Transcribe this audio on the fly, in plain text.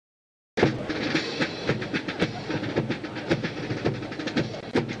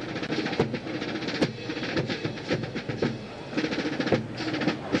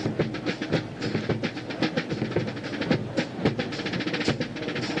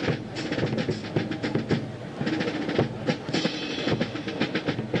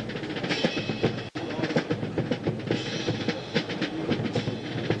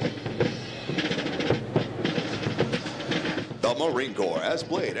Marine Corps has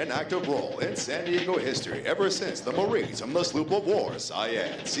played an active role in San Diego history ever since the Marines from the sloop of war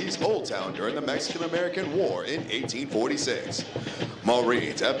Cyan seized Old Town during the Mexican-American War in 1846.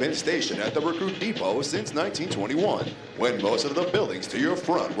 Marines have been stationed at the recruit depot since 1921, when most of the buildings to your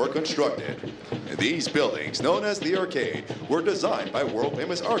front were constructed. These buildings, known as the Arcade, were designed by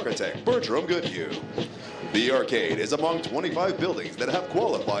world-famous architect Bertram Goodhue. The Arcade is among 25 buildings that have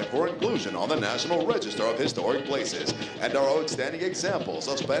qualified for inclusion on the National Register of Historic Places and are outstanding examples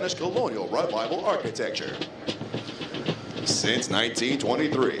of Spanish colonial revival architecture. Since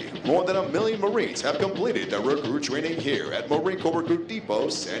 1923, more than 1 million Marines have completed their recruit training here at Marine Corps Recruit Depot,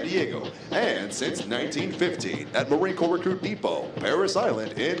 San Diego, and since 1915 at Marine Corps Recruit Depot, Parris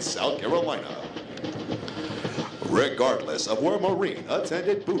Island in South Carolina. Regardless of where Marine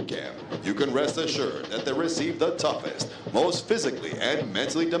attended boot camp, you can rest assured that they received the toughest, most physically and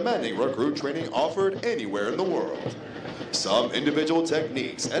mentally demanding recruit training offered anywhere in the world. Some individual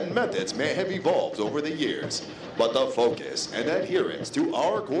techniques and methods may have evolved over the years, but the focus and adherence to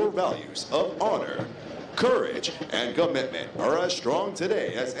our core values of honor, courage, and commitment are as strong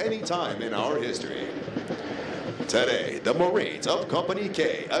today as any time in our history. Today, the Marines of Company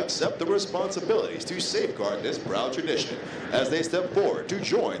K accept the responsibilities to safeguard this proud tradition as they step forward to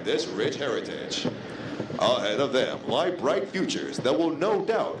join this rich heritage. Ahead of them lie bright futures that will no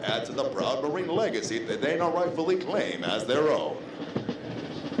doubt add to the proud Marine legacy that they now rightfully claim as their own.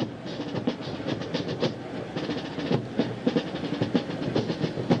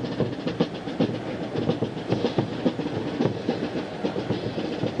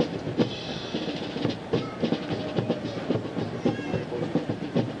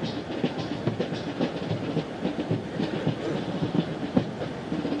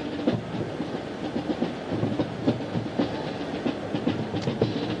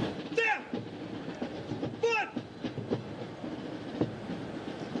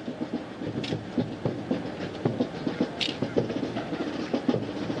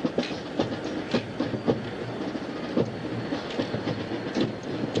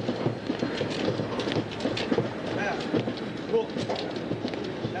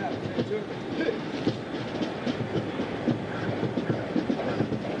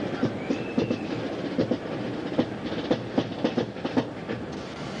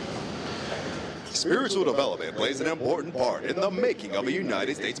 Spiritual development plays an important part in the making of a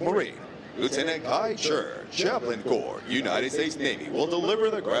United States Marine. Lieutenant Kai Chur, Chaplain Corps, United States Navy, will deliver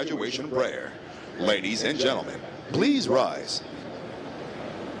the graduation prayer. Ladies and gentlemen, please rise.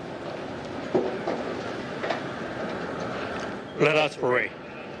 Let us pray.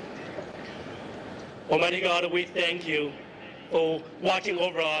 Almighty God, we thank you for watching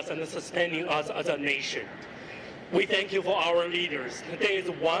over us and sustaining us as a nation. We thank you for our leaders. Today is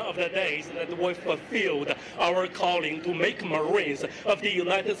one of the days that we fulfilled our calling to make Marines of the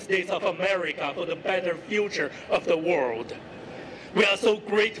United States of America for the better future of the world. We are so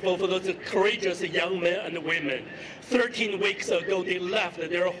grateful for those courageous young men and women. 13 weeks ago, they left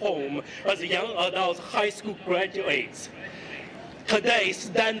their home as young adults, high school graduates. Today,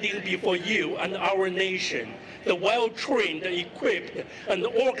 standing before you and our nation, the well-trained, equipped, and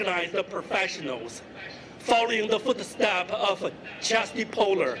organized professionals, following the footsteps of Chastity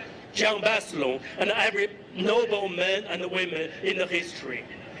Polar, John Basilone, and every noble man and women in the history,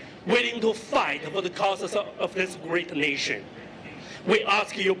 willing to fight for the causes of this great nation. We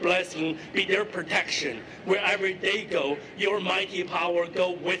ask your blessing be their protection. Wherever they go, your mighty power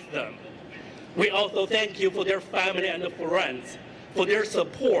go with them. We also thank you for their family and friends, for their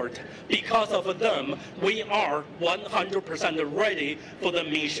support. Because of them, we are 100% ready for the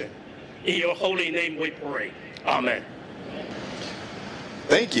mission. In your holy name we pray. Amen.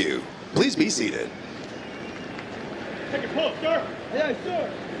 Thank you. Please be seated. Take your post, sir. Yes,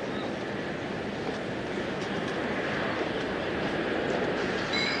 sir.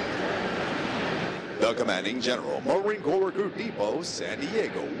 The Commanding General, Marine Corps Recruit Depot, San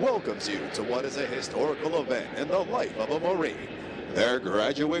Diego, welcomes you to what is a historical event in the life of a Marine, their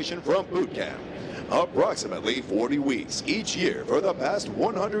graduation from boot camp. Approximately 40 weeks each year for the past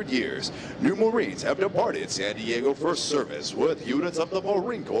 100 years, new Marines have departed San Diego for service with units of the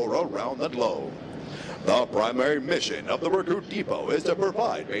Marine Corps around the globe. The primary mission of the Recruit Depot is to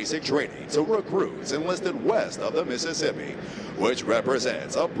provide basic training to recruits enlisted west of the Mississippi, which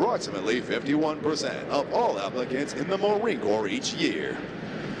represents approximately 51% of all applicants in the Marine Corps each year.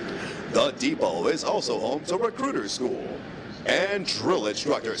 The depot is also home to Recruiter School and Drill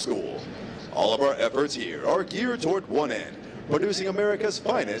Instructor School. All of our efforts here are geared toward one end, producing America's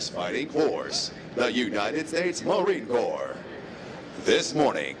finest fighting force, the United States Marine Corps. This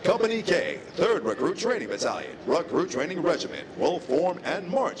morning, Company K, 3rd Recruit Training Battalion, Recruit Training Regiment will form and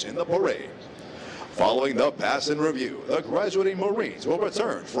march in the parade. Following the pass and review, the graduating Marines will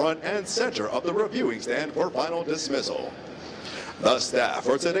return front and center of the reviewing stand for final dismissal. The staff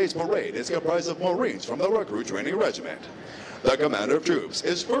for today's parade is comprised of Marines from the Recruit Training Regiment. The commander of troops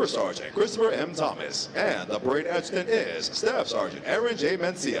is First Sergeant Christopher M. Thomas, and the parade adjutant is Staff Sergeant Aaron J.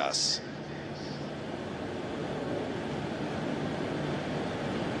 Mencias.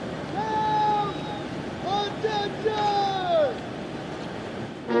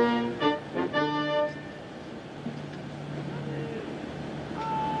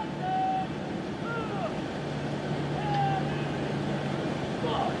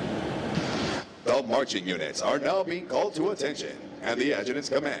 The marching units are now being called to attention, and the adjutant's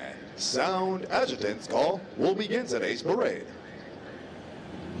command, sound adjutant's call, will begin today's parade.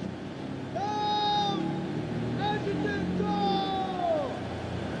 Adjutant call!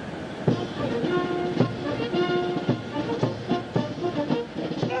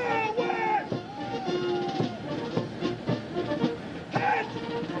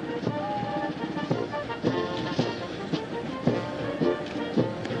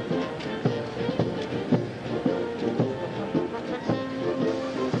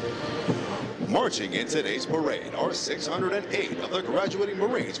 Marching in today's parade are 608 of the graduating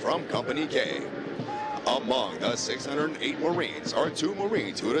Marines from Company K. Among the 608 Marines are 2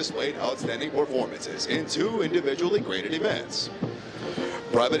 Marines who displayed outstanding performances in 2 individually graded events.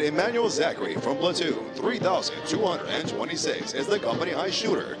 Private Emmanuel Zachary from Platoon 3226 is the company high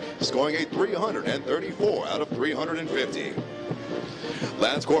shooter, scoring a 334 out of 350.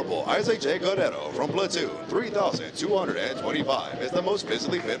 Lance Corporal Isaac J. Guerrero from Platoon 3225 is the most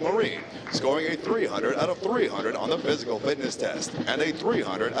physically fit Marine, scoring a 300 out of 300 on the physical fitness test and a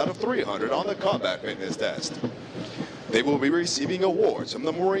 300 out of 300 on the combat fitness test. They will be receiving awards from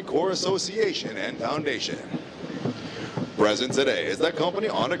the Marine Corps Association and Foundation. Present today is the company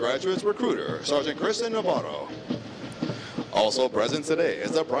undergraduates recruiter, Sergeant Kristen Navarro. Also present today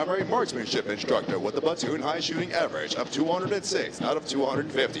is the primary marksmanship instructor with the platoon high shooting average of 206 out of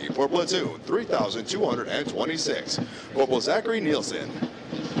 250 for Platoon 3226, Corporal Zachary Nielsen.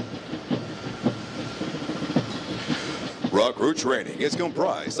 Recruit training is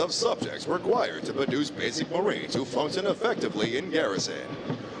comprised of subjects required to produce basic Marines who function effectively in garrison,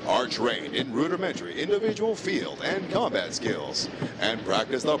 are trained in rudimentary individual field and combat skills, and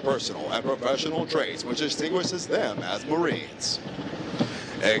practice the personal and professional traits which distinguishes them as Marines.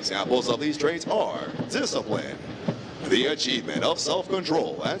 Examples of these traits are discipline, the achievement of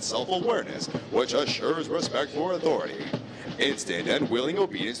self-control and self-awareness which assures respect for authority, instant and willing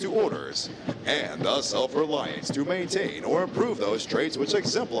obedience to orders, and the self-reliance to maintain or improve those traits which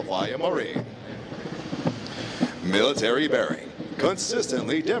exemplify a Marine. Military bearing,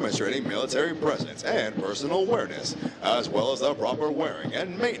 consistently demonstrating military presence and personal awareness, as well as the proper wearing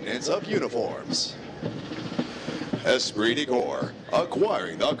and maintenance of uniforms. Esprit de Corps,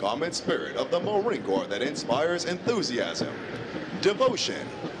 acquiring the common spirit of the Marine Corps that inspires enthusiasm, devotion,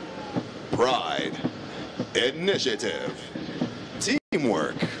 pride, initiative,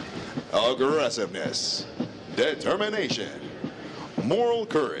 teamwork, aggressiveness, determination, moral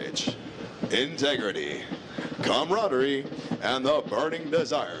courage, integrity, camaraderie, and the burning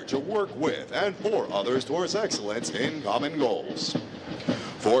desire to work with and for others towards excellence in common goals.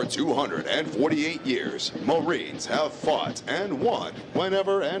 For 248 years, Marines have fought and won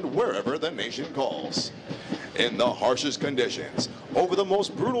whenever and wherever the nation calls. In the harshest conditions, over the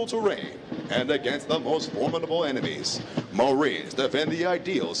most brutal terrain, and against the most formidable enemies, Marines defend the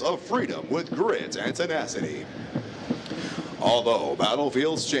ideals of freedom with grit and tenacity. Although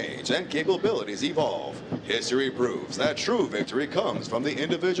battlefields change and capabilities evolve, history proves that true victory comes from the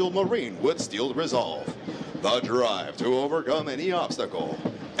individual Marine with steeled resolve, the drive to overcome any obstacle,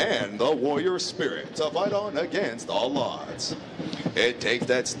 and the warrior spirit to fight on against all odds. It takes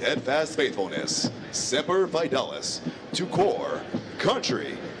that steadfast faithfulness, semper fidelis, to corps,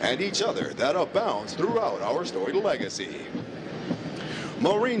 country, and each other that abounds throughout our storied legacy.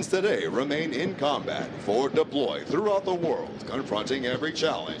 Marines today remain in combat for deploy throughout the world, confronting every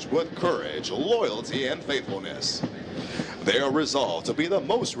challenge with courage, loyalty, and faithfulness. They are resolved to be the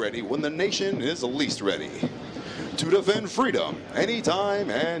most ready when the nation is least ready, to defend freedom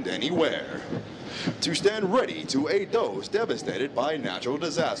anytime and anywhere, to stand ready to aid those devastated by natural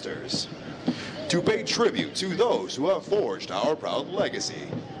disasters, to pay tribute to those who have forged our proud legacy,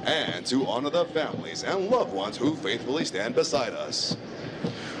 and to honor the families and loved ones who faithfully stand beside us.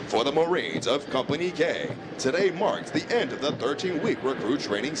 For the Marines of Company K, today marks the end of the 13-week recruit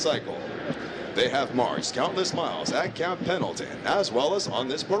training cycle. They have marched countless miles at Camp Pendleton, as well as on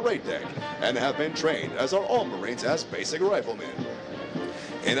this parade deck, and have been trained as our all Marines as basic riflemen.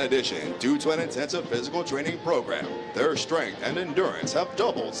 In addition, due to an intensive physical training program, their strength and endurance have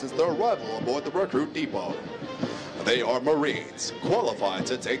doubled since their arrival aboard the recruit depot. They are Marines, qualified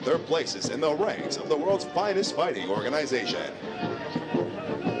to take their places in the ranks of the world's finest fighting organization.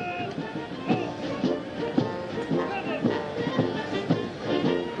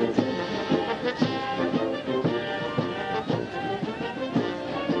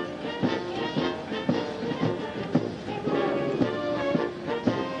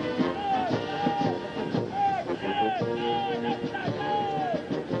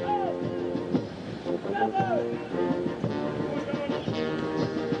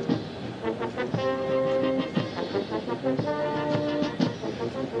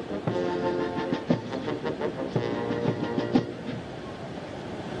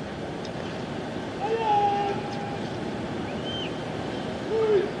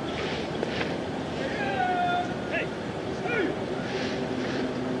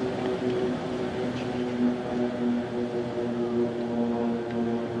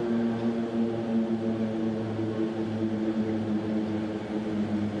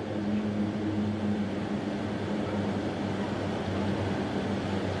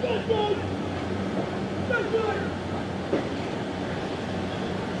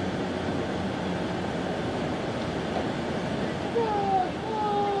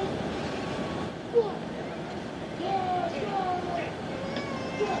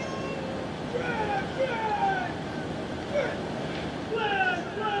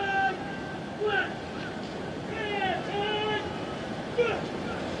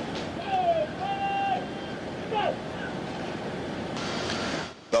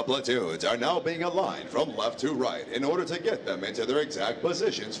 The platoons are now being aligned from left to right in order to get them into their exact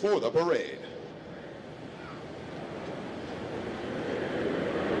positions for the parade.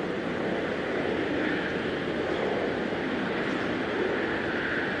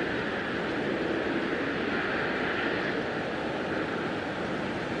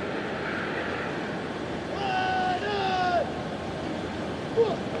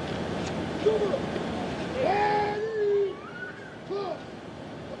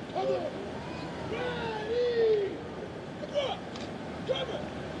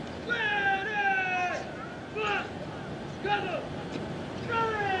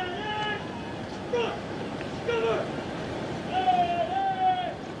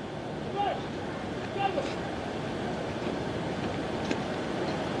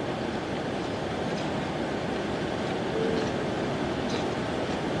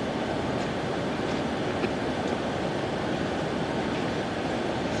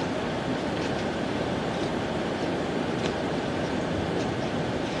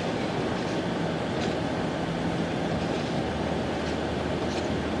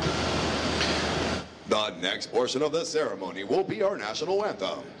 The next portion of the ceremony will be our national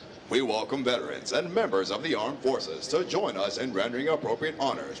anthem. We welcome veterans and members of the armed forces to join us in rendering appropriate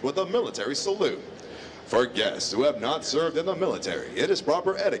honors with a military salute. For guests who have not served in the military, it is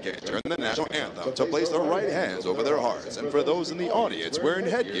proper etiquette during the national anthem to place their right hands over their hearts, and for those in the audience wearing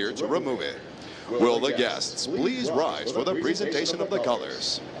headgear to remove it. Will the guests please rise for the presentation of the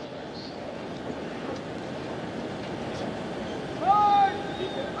colors?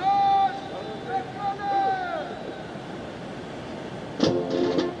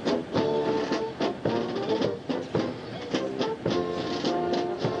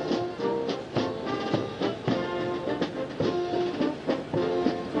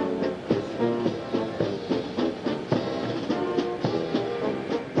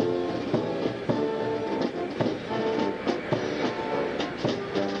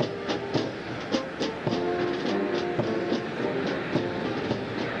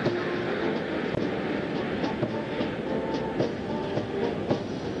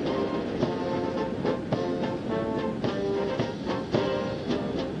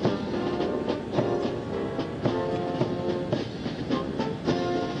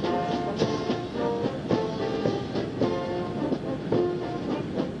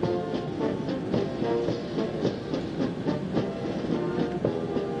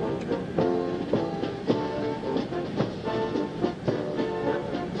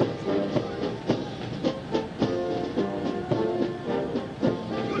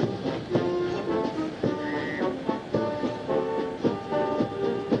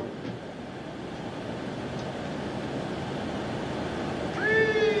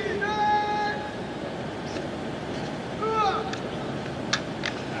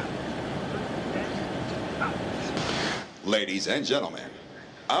 Ladies and gentlemen,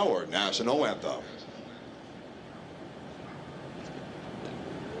 our national anthem.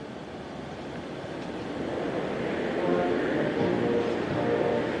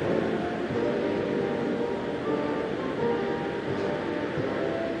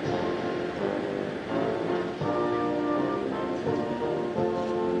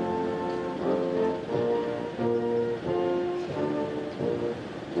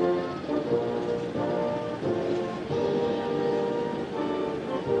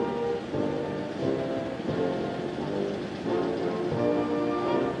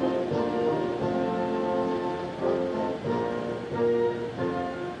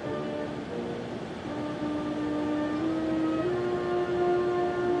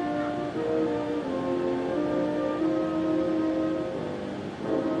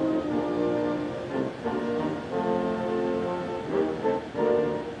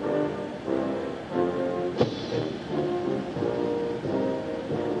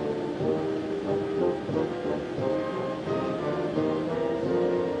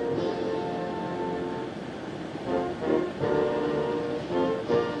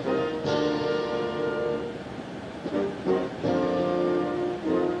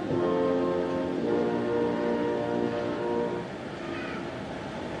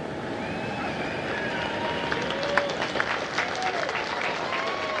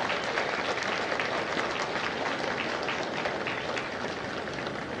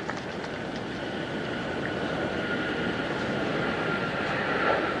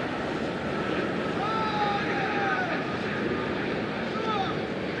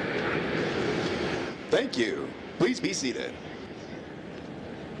 Thank you. Please be seated.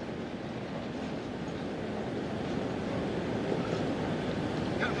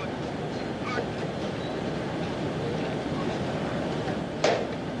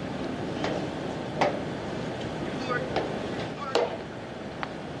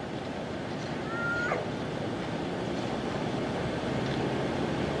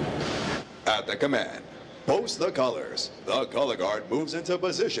 At the command, post the colors. The color guard moves into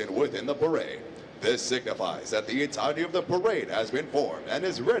position within the parade. This signifies that the entirety of the parade has been formed and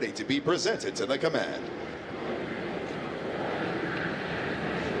is ready to be presented to the command.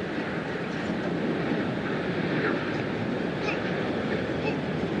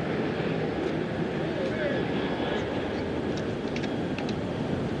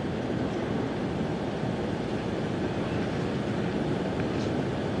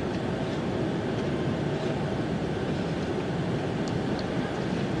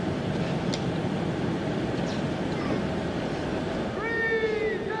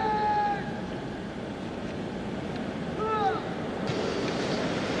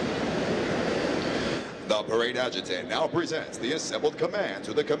 The parade adjutant now presents the assembled command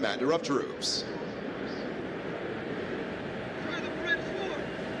to the commander of troops. Where the parade is for?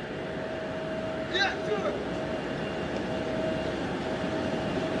 Yes, sir.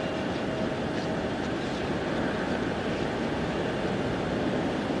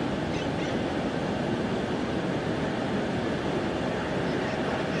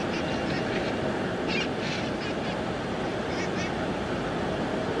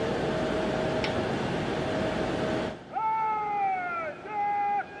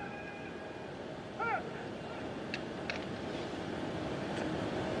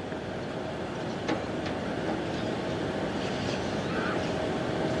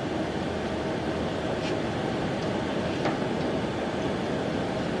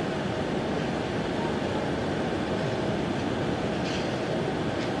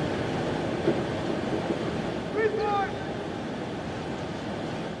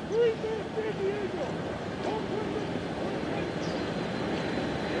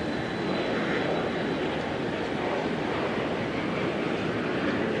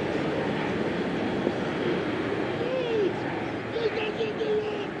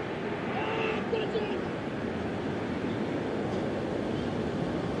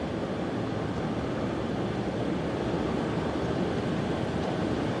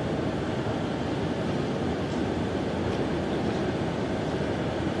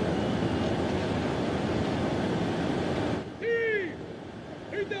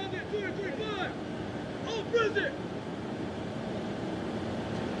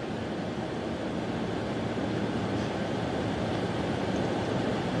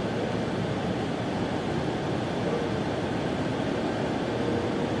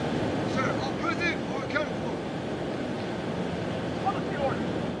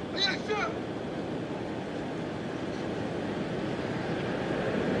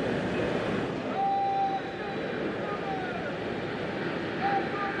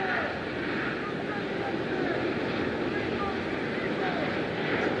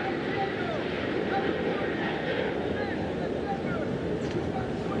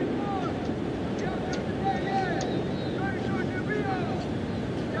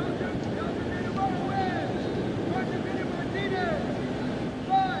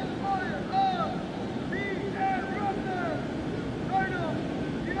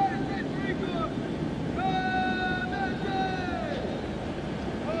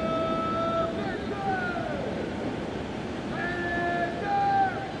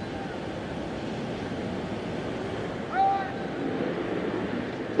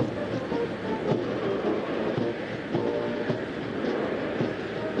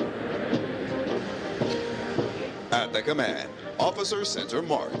 At the command, Officer Center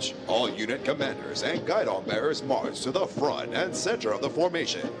March, all unit commanders and guidon bearers march to the front and center of the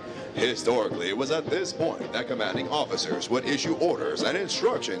formation. Historically, it was at this point that commanding officers would issue orders and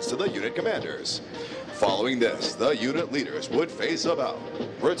instructions to the unit commanders. Following this, the unit leaders would face about,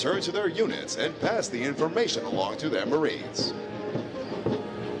 return to their units, and pass the information along to their Marines.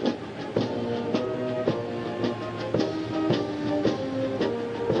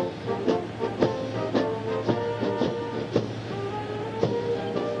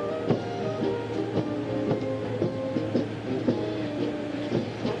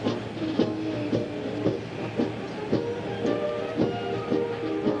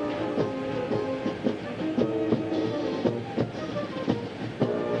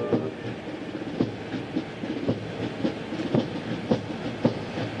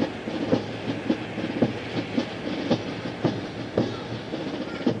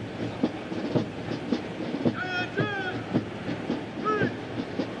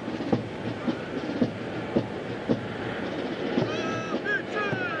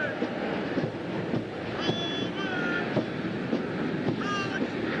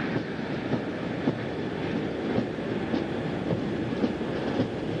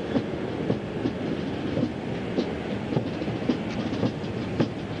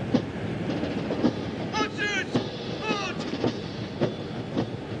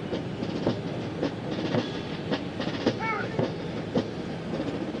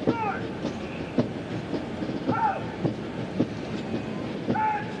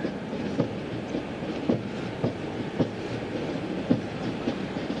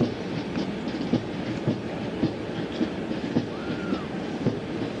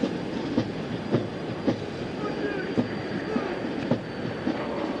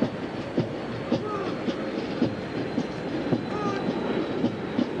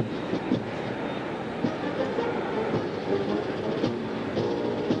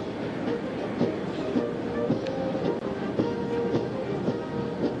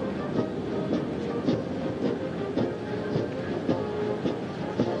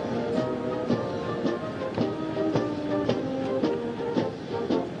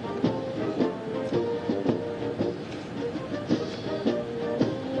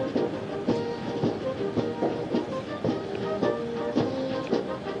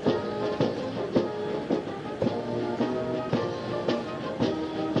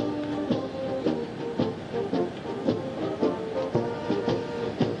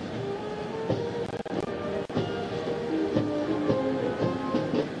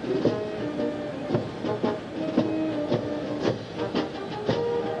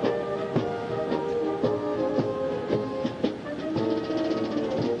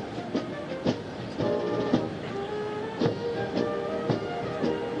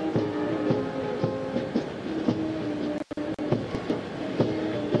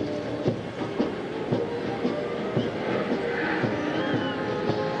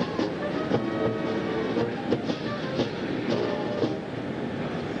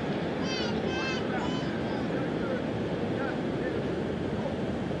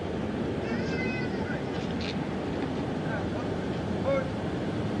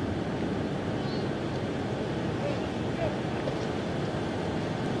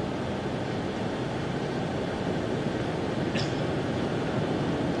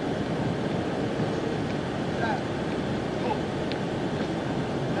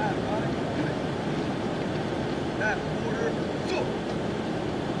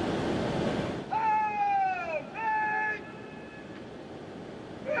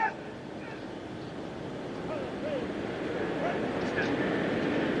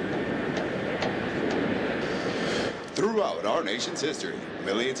 Throughout our nation's history,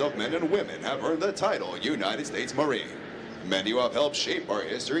 millions of men and women have earned the title United States Marine. Many who have helped shape our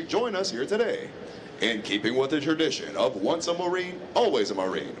history join us here today. In keeping with the tradition of once a Marine, always a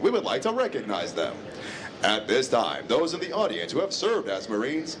Marine, we would like to recognize them. At this time, those in the audience who have served as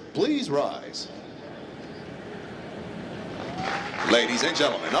Marines, please rise. Ladies and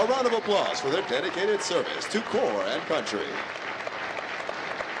gentlemen, a round of applause for their dedicated service to Corps and country.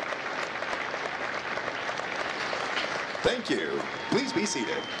 Thank you. Please be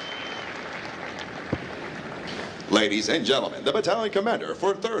seated. Ladies and gentlemen, the battalion commander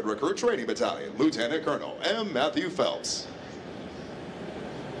for 3rd Recruit Training Battalion, Lieutenant Colonel M. Matthew Phelps.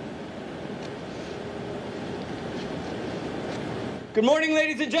 Good morning,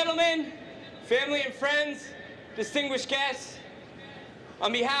 ladies and gentlemen, family and friends, distinguished guests.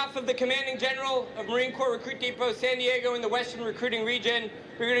 On behalf of the Commanding General of Marine Corps Recruit Depot San Diego in the Western Recruiting Region,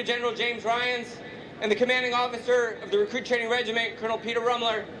 Brigadier General James Ryans, and the Commanding Officer of the Recruit Training Regiment, Colonel Peter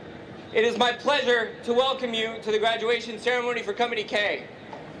Rumler, it is my pleasure to welcome you to the graduation ceremony for Company K.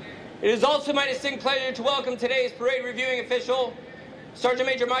 It is also my distinct pleasure to welcome today's parade reviewing official, Sergeant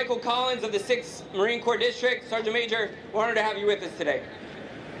Major Michael Collins of the 6th Marine Corps District. Sergeant Major, we're honored to have you with us today.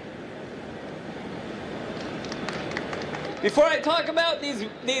 Before I talk about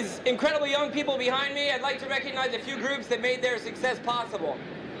these incredible young people behind me, I'd like to recognize a few groups that made their success possible.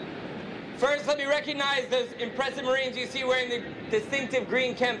 First, let me recognize those impressive Marines you see wearing the distinctive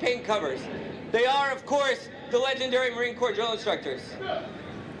green campaign covers. They are, of course, the legendary Marine Corps drill instructors.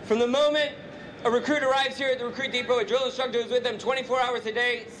 From the moment a recruit arrives here at the recruit depot, a drill instructor is with them 24 hours a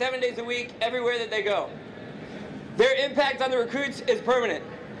day, 7 days a week, everywhere that they go. Their impact on the recruits is permanent.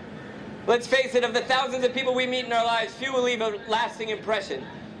 Let's face it, of the thousands of people we meet in our lives, few will leave a lasting impression.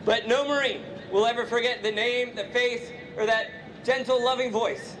 But no Marine will ever forget the name, the face, or that gentle, loving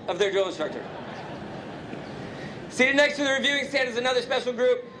voice of their drill instructor. Seated next to the reviewing stand is another special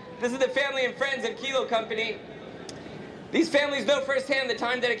group. This is the family and friends of Kilo Company. These families know firsthand the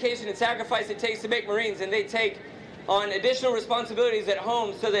time, dedication, and sacrifice it takes to make Marines, and they take on additional responsibilities at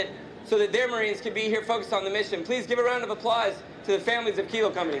home so that their Marines can be here focused on the mission. Please give a round of applause to the families of Kilo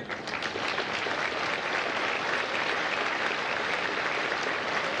Company.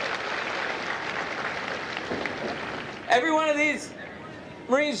 Every one of these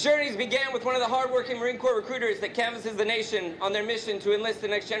Marines' journeys began with one of the hardworking Marine Corps recruiters that canvasses the nation on their mission to enlist the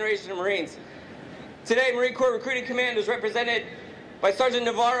next generation of Marines. Today, Marine Corps Recruiting Command is represented by Sergeant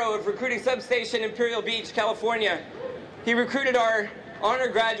Navarro of Recruiting Substation, Imperial Beach, California. He recruited our honor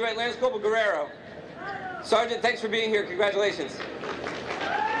graduate, Lance Corporal Guerrero. Sergeant, thanks for being here. Congratulations.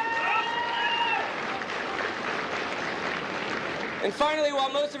 And finally,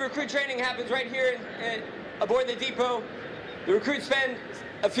 while most of recruit training happens right here aboard the depot, the recruits spend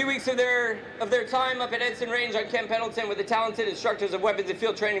a few weeks of their time up at Edson Range on Camp Pendleton with the talented instructors of Weapons and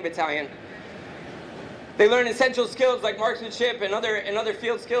Field Training Battalion. They learn essential skills like marksmanship and other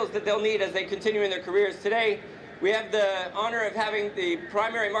field skills that they'll need as they continue in their careers. Today, we have the honor of having the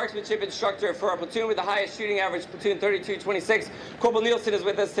primary marksmanship instructor for our platoon with the highest shooting average, Platoon 3226. Corporal Nielsen is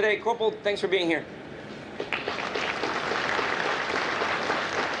with us today. Corporal, thanks for being here.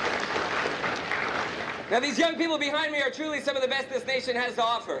 Now, these young people behind me are truly some of the best this nation has to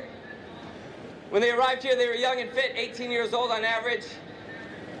offer. When they arrived here, they were young and fit, 18 years old on average.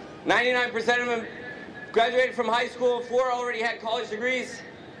 99% of them graduated from high school, 4 already had college degrees,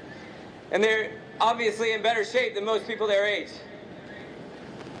 and they're obviously in better shape than most people their age.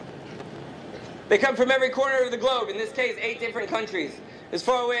 They come from every corner of the globe, in this case 8 different countries, as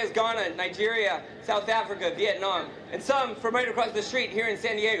far away as Ghana, Nigeria, South Africa, Vietnam, and some from right across the street here in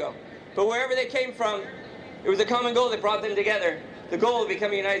San Diego. But wherever they came from, it was a common goal that brought them together, the goal of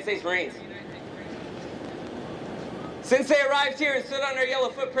becoming United States Marines. Since they arrived here and stood on our yellow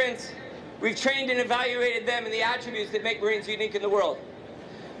footprints, we've trained and evaluated them in the attributes that make Marines unique in the world.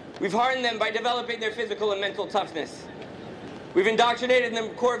 We've hardened them by developing their physical and mental toughness. We've indoctrinated them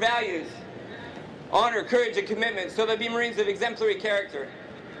with core values, honor, courage, and commitment, so they'll be Marines of exemplary character.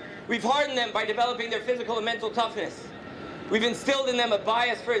 We've hardened them by developing their physical and mental toughness. We've instilled in them a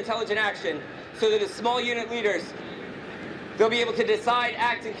bias for intelligent action, so that as small unit leaders, they'll be able to decide,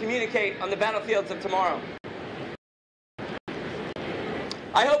 act, and communicate on the battlefields of tomorrow.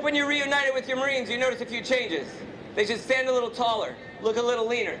 I hope when you're reunited with your Marines, you notice a few changes. They should stand a little taller, look a little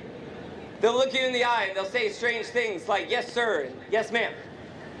leaner. They'll look you in the eye and they'll say strange things like, yes, sir, and yes, ma'am.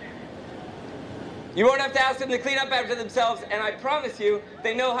 You won't have to ask them to clean up after themselves, and I promise you,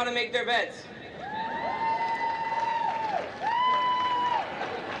 they know how to make their beds.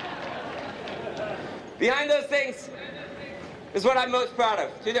 Behind those things is what I'm most proud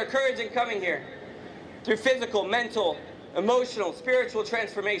of, through their courage in coming here, through physical, mental, emotional, spiritual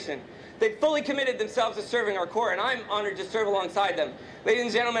transformation. They've fully committed themselves to serving our Corps, and I'm honored to serve alongside them. Ladies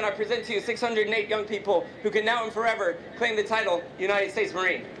and gentlemen, I present to you 608 young people who can now and forever claim the title United States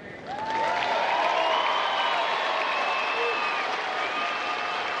Marine.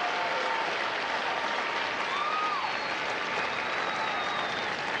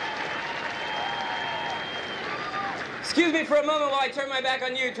 Excuse me for a moment while I turn my back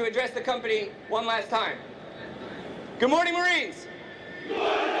on you to address the company one last time. Good morning, Marines.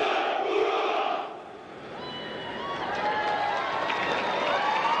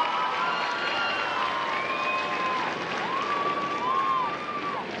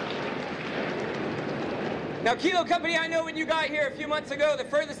 Now, Kilo Company, I know when you got here a few months ago, the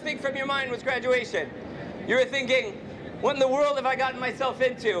furthest thing from your mind was graduation. You were thinking, what in the world have I gotten myself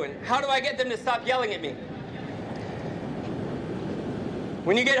into, and how do I get them to stop yelling at me?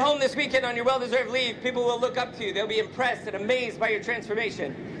 When you get home this weekend on your well-deserved leave, people will look up to you. They'll be impressed and amazed by your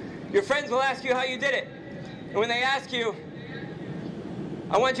transformation. Your friends will ask you how you did it. And when they ask you,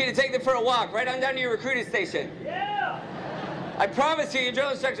 I want you to take them for a walk right on down to your recruiting station. Yeah! I promise you, your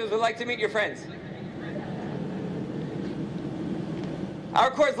drill instructors would like to meet your friends.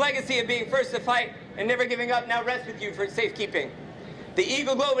 Our Corps' legacy of being first to fight and never giving up now rests with you for safekeeping. The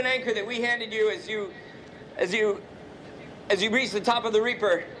Eagle Globe and Anchor that we handed you as you reach the top of the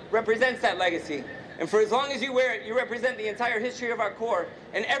Reaper represents that legacy. And for as long as you wear it, you represent the entire history of our Corps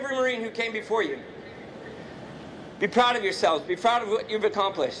and every Marine who came before you. Be proud of yourselves. Be proud of what you've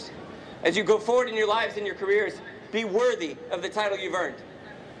accomplished. As you go forward in your lives and your careers, be worthy of the title you've earned.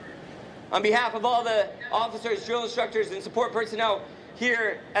 On behalf of all the officers, drill instructors, and support personnel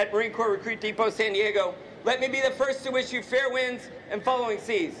here at Marine Corps Recruit Depot San Diego, let me be the first to wish you fair winds and following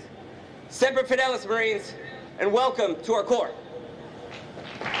seas. Semper Fidelis, Marines, and welcome to our Corps.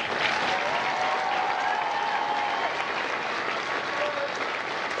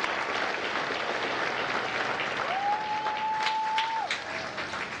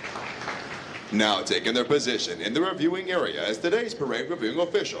 Now taking their position in the reviewing area is today's parade reviewing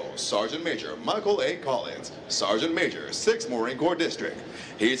official, Sergeant Major Michael A. Collins, Sergeant Major, 6th Marine Corps District.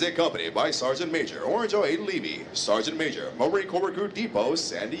 He's accompanied by Sergeant Major Orange O. A. Levy, Sergeant Major, Marine Corps Recruit Depot,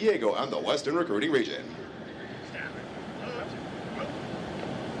 San Diego, and the Western Recruiting Region.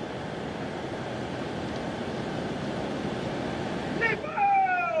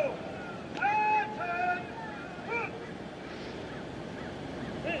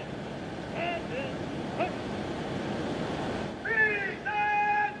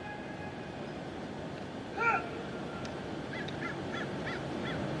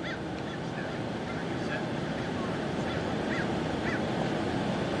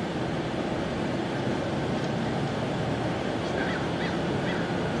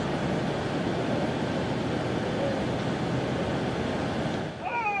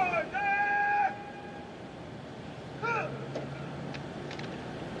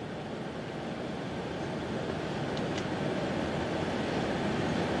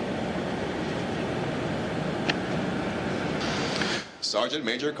 Sergeant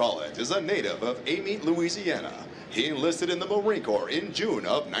Major Collins is a native of Amite, Louisiana. He enlisted in the Marine Corps in June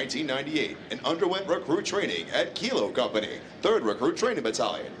of 1998 and underwent recruit training at Kilo Company, 3rd Recruit Training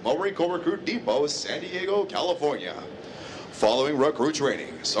Battalion, Marine Corps Recruit Depot, San Diego, California. Following recruit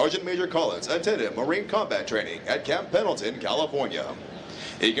training, Sergeant Major Collins attended Marine Combat Training at Camp Pendleton, California.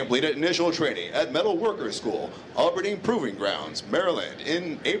 He completed initial training at Metal Workers School, Aberdeen Proving Grounds, Maryland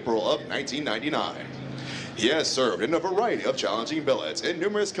in April of 1999. He has served in a variety of challenging billets in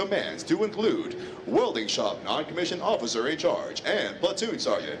numerous commands to include Welding Shop Non-Commissioned Officer in Charge and Platoon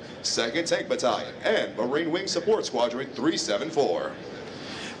Sergeant, 2nd Tank Battalion, and Marine Wing Support Squadron 374.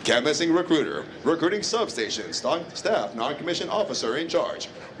 Canvassing Recruiter, Recruiting Substation, Staff Non-Commissioned Officer in Charge,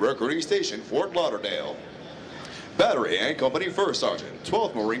 Recruiting Station Fort Lauderdale. Battery and Company First Sergeant,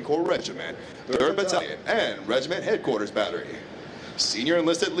 12th Marine Corps Regiment, 3rd Battalion, and Regiment Headquarters Battery. Senior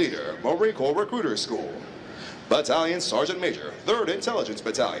Enlisted Leader, Marine Corps Recruiter School. Battalion Sergeant Major, 3rd Intelligence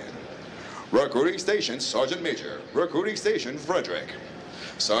Battalion. Recruiting Station Sergeant Major, Recruiting Station Frederick.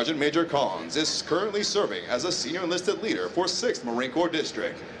 Sergeant Major Collins is currently serving as a Senior Enlisted Leader for 6th Marine Corps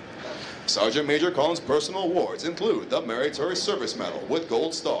District. Sergeant Major Collins' personal awards include the Military Service Medal with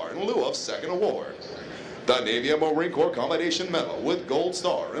Gold Star in lieu of 2nd award, the Navy and Marine Corps Commendation Medal with Gold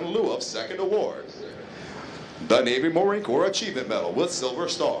Star in lieu of 2nd award, the Navy Marine Corps Achievement Medal with Silver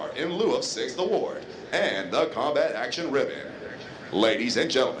Star in lieu of 6th award, and the Combat Action Ribbon. Ladies and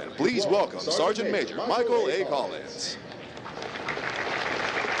gentlemen, please welcome Sergeant Major Michael A. Collins.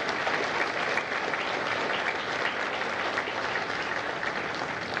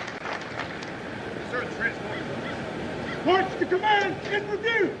 Sir, the transport. March to command in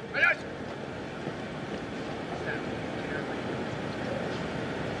review. Yes.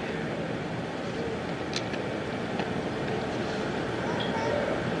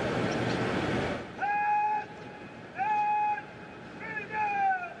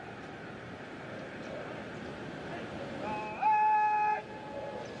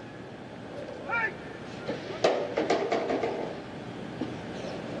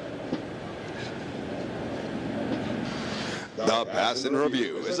 The pass and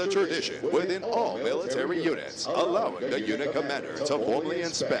review is a tradition within all military units, allowing the unit commander to formally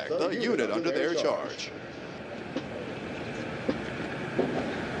inspect the unit under their charge.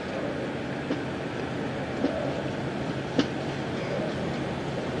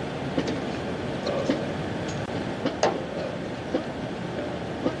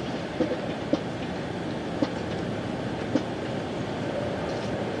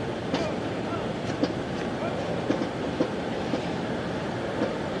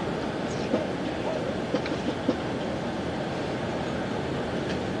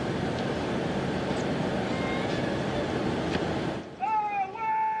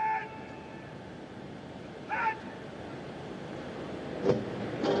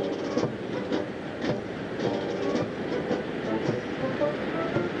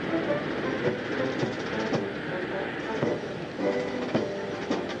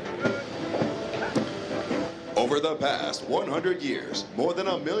 the past 100 years, more than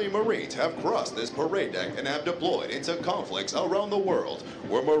 1 million Marines have crossed this parade deck and have deployed into conflicts around the world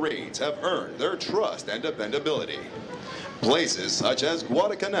where Marines have earned their trust and dependability. Places such as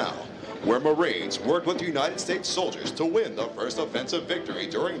Guadalcanal, where Marines worked with United States soldiers to win the first offensive victory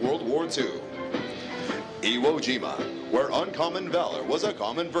during World War II. Iwo Jima, where uncommon valor was a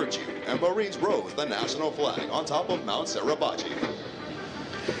common virtue, and Marines rose the national flag on top of Mount Suribachi.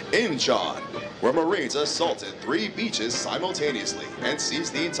 Incheon, where Marines assaulted 3 beaches simultaneously and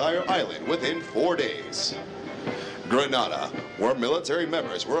seized the entire island within 4 days. Grenada, where military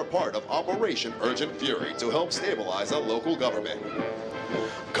members were a part of Operation Urgent Fury to help stabilize a local government.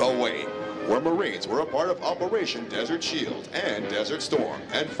 Kuwait, where Marines were a part of Operation Desert Shield and Desert Storm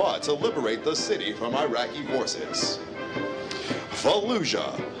and fought to liberate the city from Iraqi forces.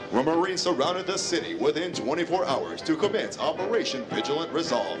 Fallujah, where Marines surrounded the city within 24 hours to commence Operation Vigilant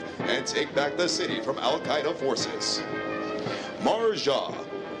Resolve and take back the city from Al-Qaeda forces. Marjah,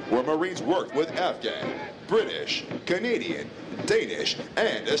 where Marines worked with Afghan, British, Canadian, Danish,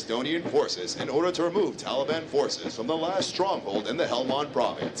 and Estonian forces in order to remove Taliban forces from the last stronghold in the Helmand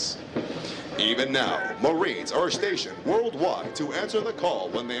province. Even now, Marines are stationed worldwide to answer the call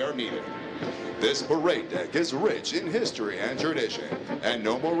when they are needed. This parade deck is rich in history and tradition, and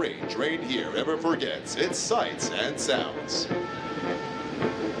no Marine trained here ever forgets its sights and sounds.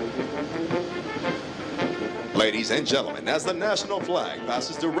 Ladies and gentlemen, as the national flag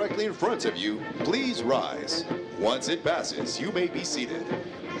passes directly in front of you, please rise. Once it passes, you may be seated.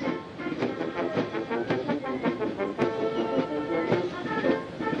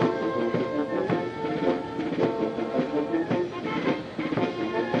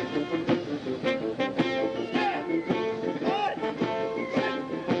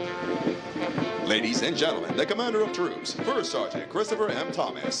 Ladies and gentlemen, the Commander of Troops, First Sergeant Christopher M.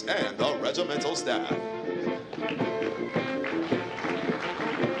 Thomas, and the regimental staff.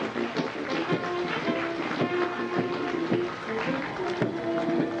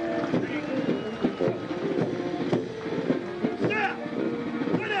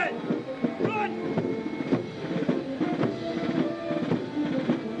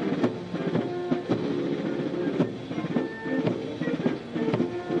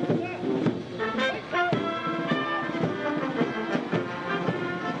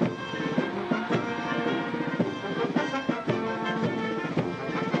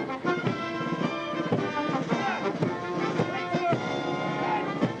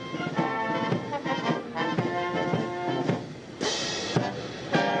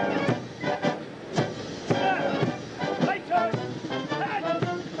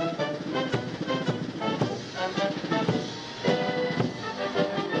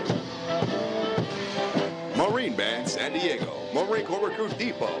 Marine Band San Diego, Marine Corps Recruit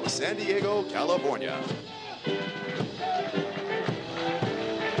Depot, San Diego, California.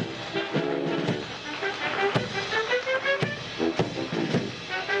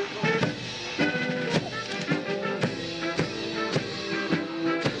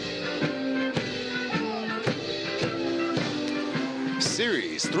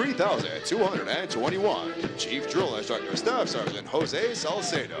 Series 3221, Chief Drill Instructor Staff Sergeant Jose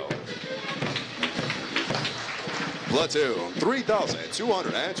Salcedo. Platoon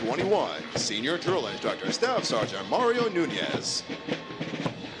 3221, Senior Drill Instructor Staff Sergeant Mario Nunez.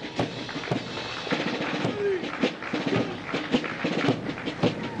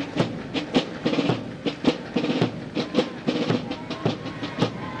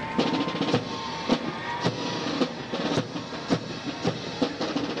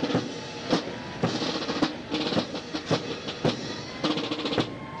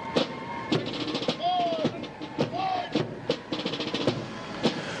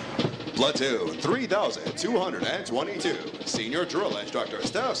 Platoon 3222, Senior Drill Instructor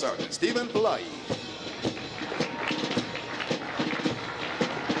Staff Sergeant Stephen Pillai.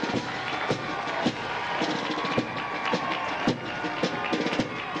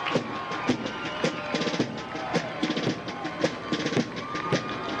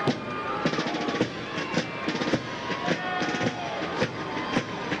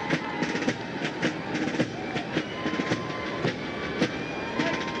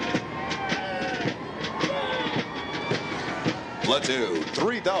 Platoon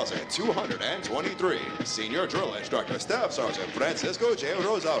 3223, Senior Drill Instructor Staff Sergeant Francisco J.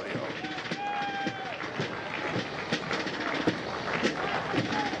 Rosario.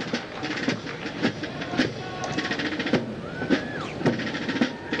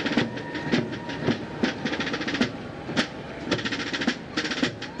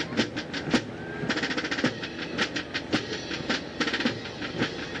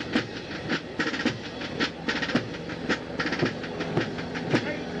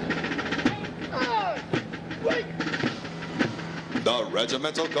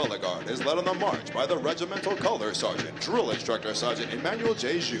 Regimental Color Guard is led on the march by the Regimental Color Sergeant, Drill Instructor Sergeant Emmanuel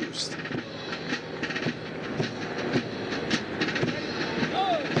J. Just.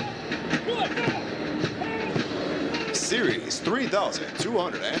 Series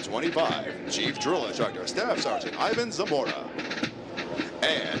 3225, Chief Drill Instructor Staff Sergeant Ivan Zamora.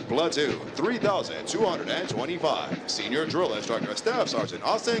 And Platoon 3225, Senior Drill Instructor Staff Sergeant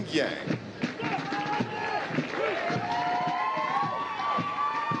Austin Yang.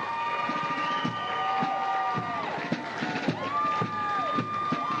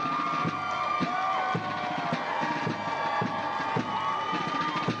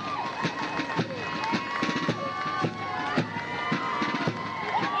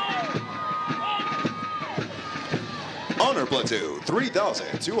 Honor Platoon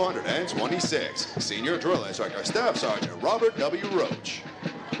 3226, Senior Drill Instructor Staff Sergeant Robert W. Roach.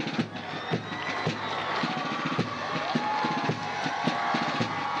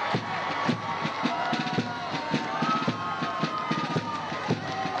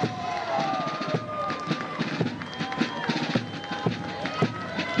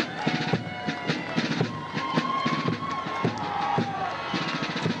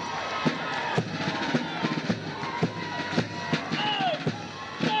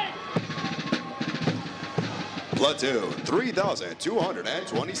 Platoon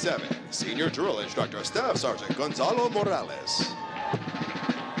 3227, Senior Drill Instructor Staff Sergeant Gonzalo Morales.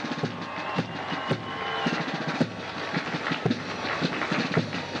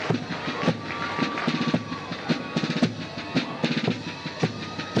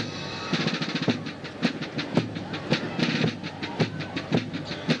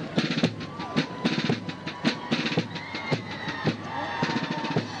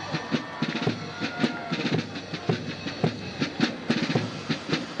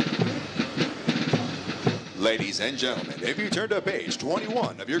 Ladies and gentlemen, if you turn to page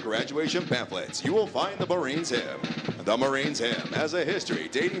 21 of your graduation pamphlets, you will find the Marines Hymn. The Marines Hymn has a history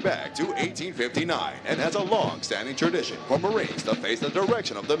dating back to 1859 and has a long-standing tradition for Marines to face the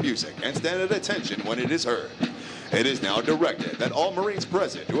direction of the music and stand at attention when it is heard. It is now directed that all Marines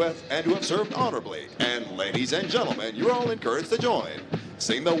present who have served honorably, and ladies and gentlemen, you are all encouraged to join.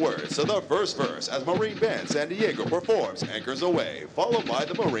 Sing the words to the first verse as Marine Band San Diego performs Anchors Away, followed by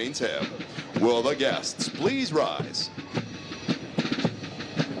the Marines Hymn. Will the guests please rise?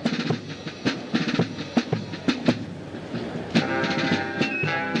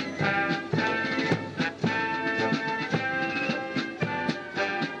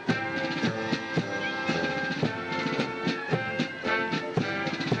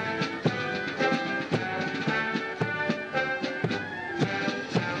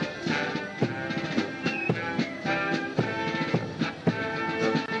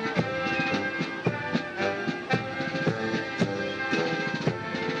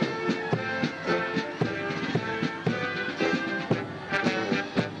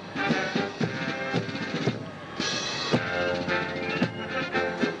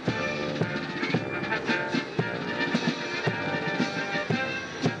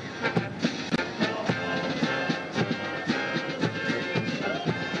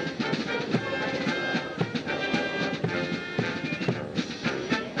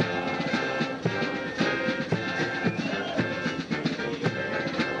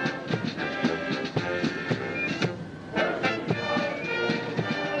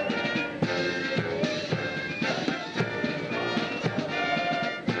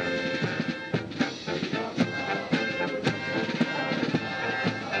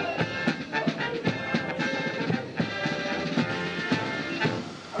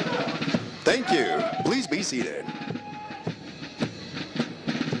 Thank you. Please be seated.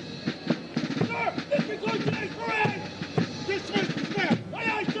 Sir, this concludes today's parade. Dismiss the staff.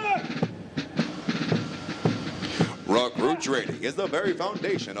 Aye, aye, sir. Recruit training is the very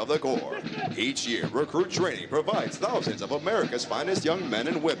foundation of the Corps. Each year, recruit training provides thousands of America's finest young men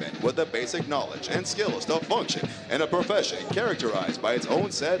and women with the basic knowledge and skills to function in a profession characterized by its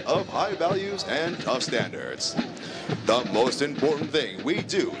own set of high values and tough standards. The most important thing we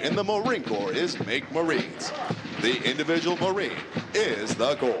do in the Marine Corps is make Marines. The individual Marine is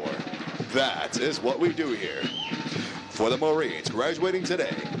the Corps. That is what we do here. For the Marines graduating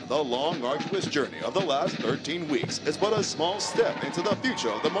today, the long, arduous journey of the last 13 weeks is but a small step into the future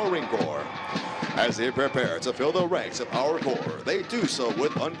of the Marine Corps. As they prepare to fill the ranks of our Corps, they do so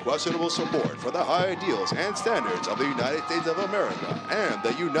with unquestionable support for the high ideals and standards of the United States of America and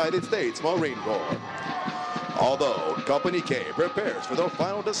the United States Marine Corps. Although Company K prepares for their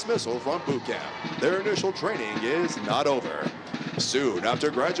final dismissal from boot camp, their initial training is not over. Soon after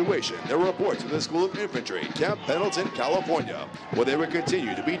graduation, they were reported to the School of Infantry, Camp Pendleton, California, where they would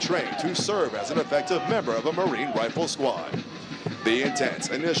continue to be trained to serve as an effective member of a Marine Rifle Squad. The intense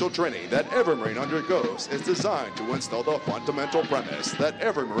initial training that every Marine undergoes is designed to instill the fundamental premise that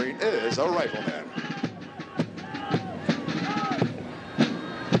every Marine is a rifleman.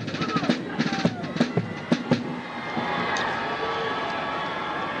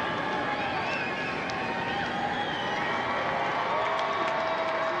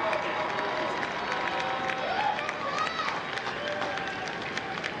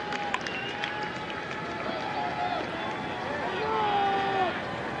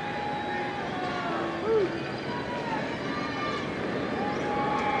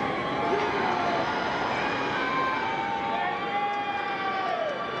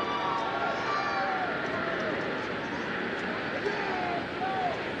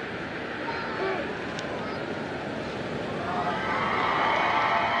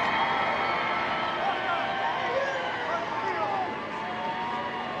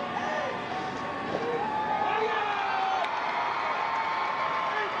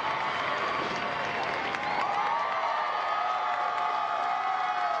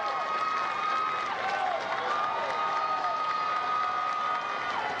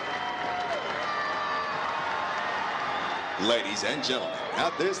 Ladies and gentlemen,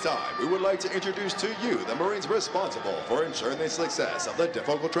 at this time, we would like to introduce to you the Marines responsible for ensuring the success of the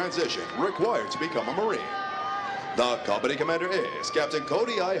difficult transition required to become a Marine. The company commander is Captain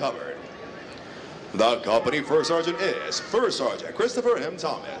Cody I. Hubbard. The company first sergeant is First Sergeant Christopher M.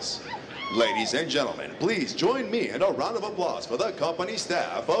 Thomas. Ladies and gentlemen, please join me in a round of applause for the company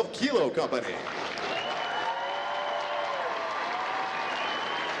staff of Kilo Company.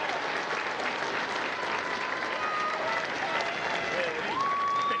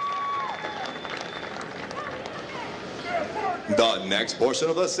 The next portion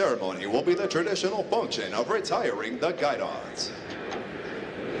of the ceremony will be the traditional function of retiring the guidons.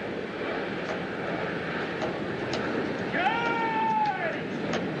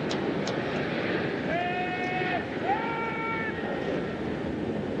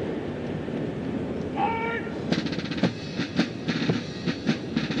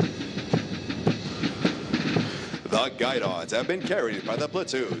 The guidons have been carried by the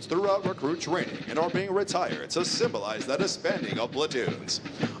platoons throughout recruit training and are being retired to symbolize the disbanding of platoons.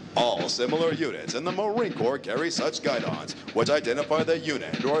 All similar units in the Marine Corps carry such guidons, which identify the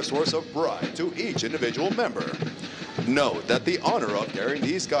unit or a source of pride to each individual member. Note that the honor of carrying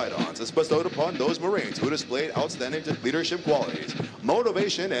these guidons is bestowed upon those Marines who displayed outstanding leadership qualities,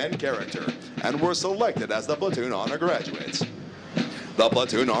 motivation, and character, and were selected as the platoon honor graduates. The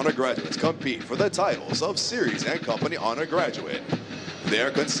platoon honor graduates compete for the titles of Series and Company Honor Graduate. They are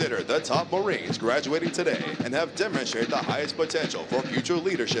considered the top Marines graduating today and have demonstrated the highest potential for future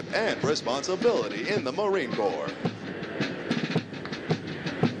leadership and responsibility in the Marine Corps.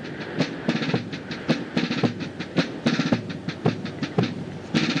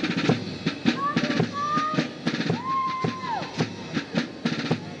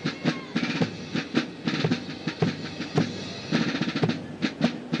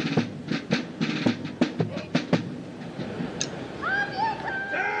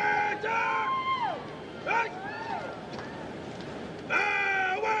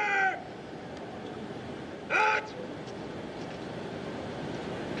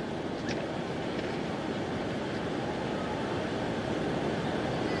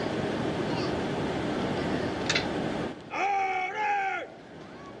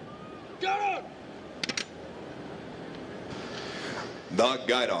 The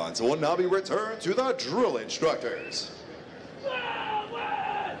guidons will now be returned to the drill instructors.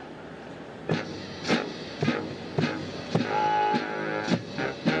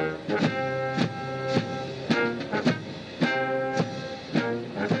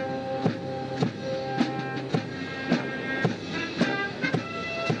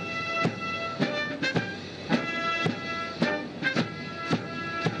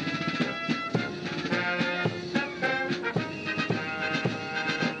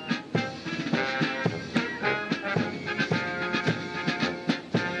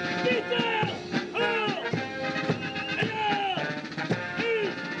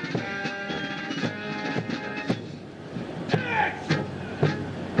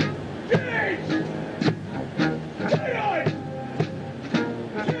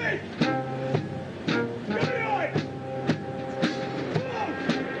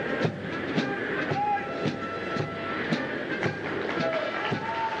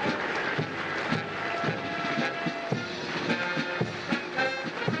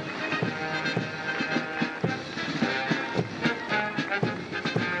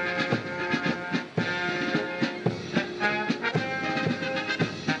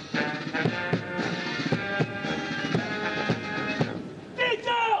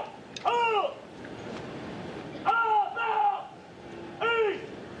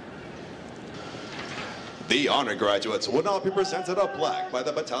 The honor graduates will now be presented a plaque by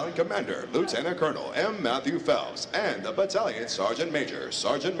the battalion commander, Lieutenant Colonel M. Matthew Phelps, and the battalion Sergeant Major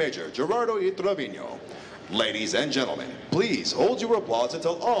Gerardo E. Trevino. Ladies and gentlemen, please hold your applause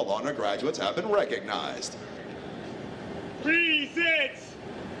until all honor graduates have been recognized. Presents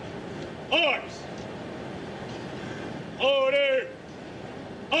arms. Order.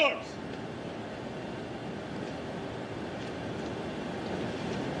 Arms.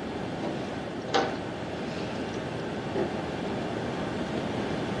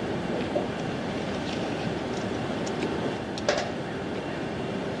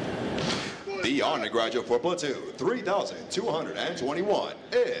 The honor graduate for platoon 3,221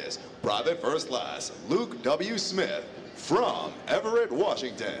 is Private First Class Luke W. Smith from Everett,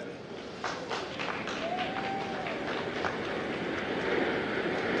 Washington.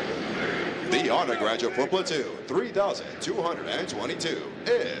 The honor graduate for platoon 3,222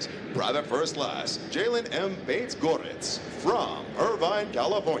 is Private First Class Jalen M. Bates-Goritz from Irvine,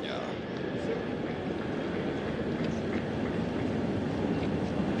 California.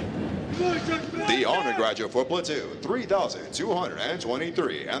 The honor graduate for platoon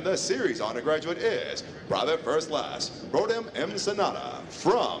 3,223 and the series honor graduate is Private First Class Rodem M. Sanada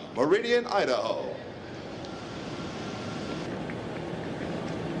from Meridian, Idaho.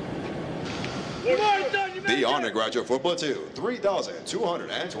 The honor graduate for platoon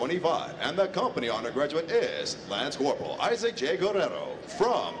 3,225 and the company honor graduate is Lance Corporal Isaac J. Guerrero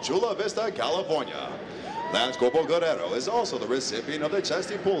from Chula Vista, California. Lance Corporal Guerrero is also the recipient of the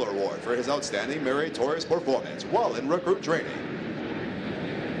Chesty Puller Award for his outstanding meritorious performance while in recruit training.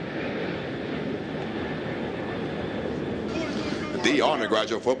 The honor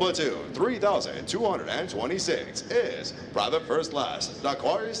graduate for platoon 3,226 is Private First Class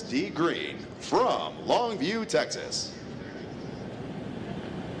Daquarius D. Green from Longview, Texas.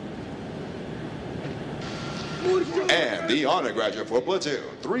 And the honor graduate for platoon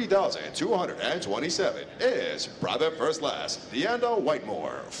 3,227 is Private First Class Deanda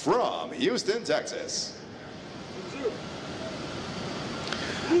Whitemore from Houston, Texas.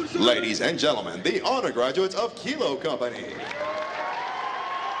 Ladies and gentlemen, the honor graduates of Kilo Company.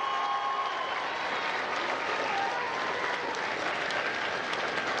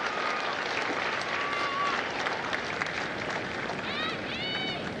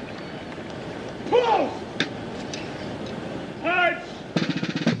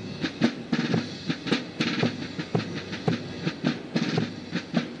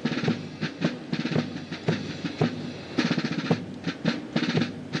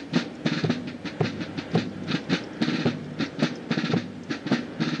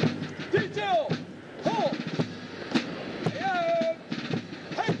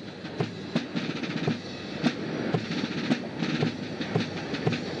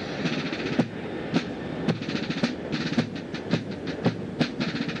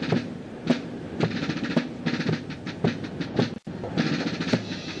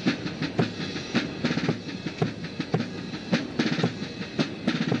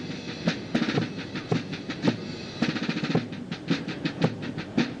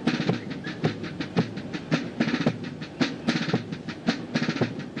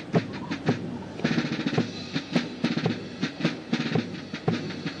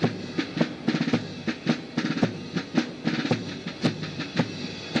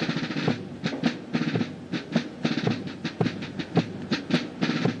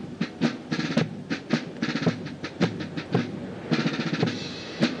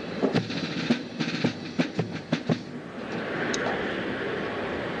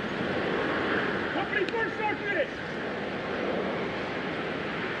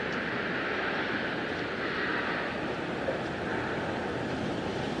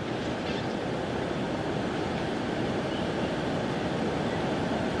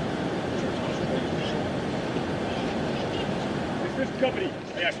 Company,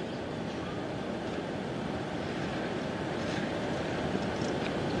 yes.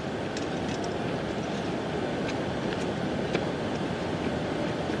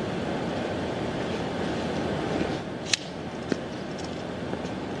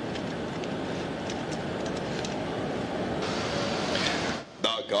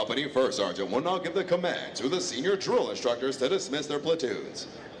 The company first sergeant will now give the command to the senior drill instructors to dismiss their platoons.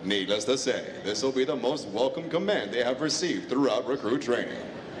 Needless to say, this will be the most welcome command they have received throughout recruit training.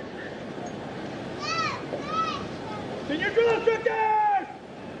 Senior drill instructors!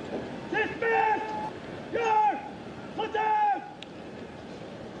 Dismiss your platoon!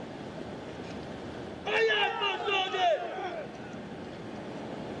 I am the sergeant!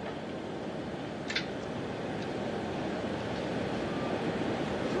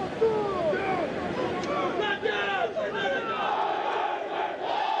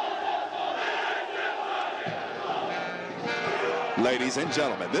 Ladies and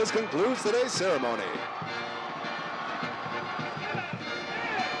gentlemen, this concludes today's ceremony.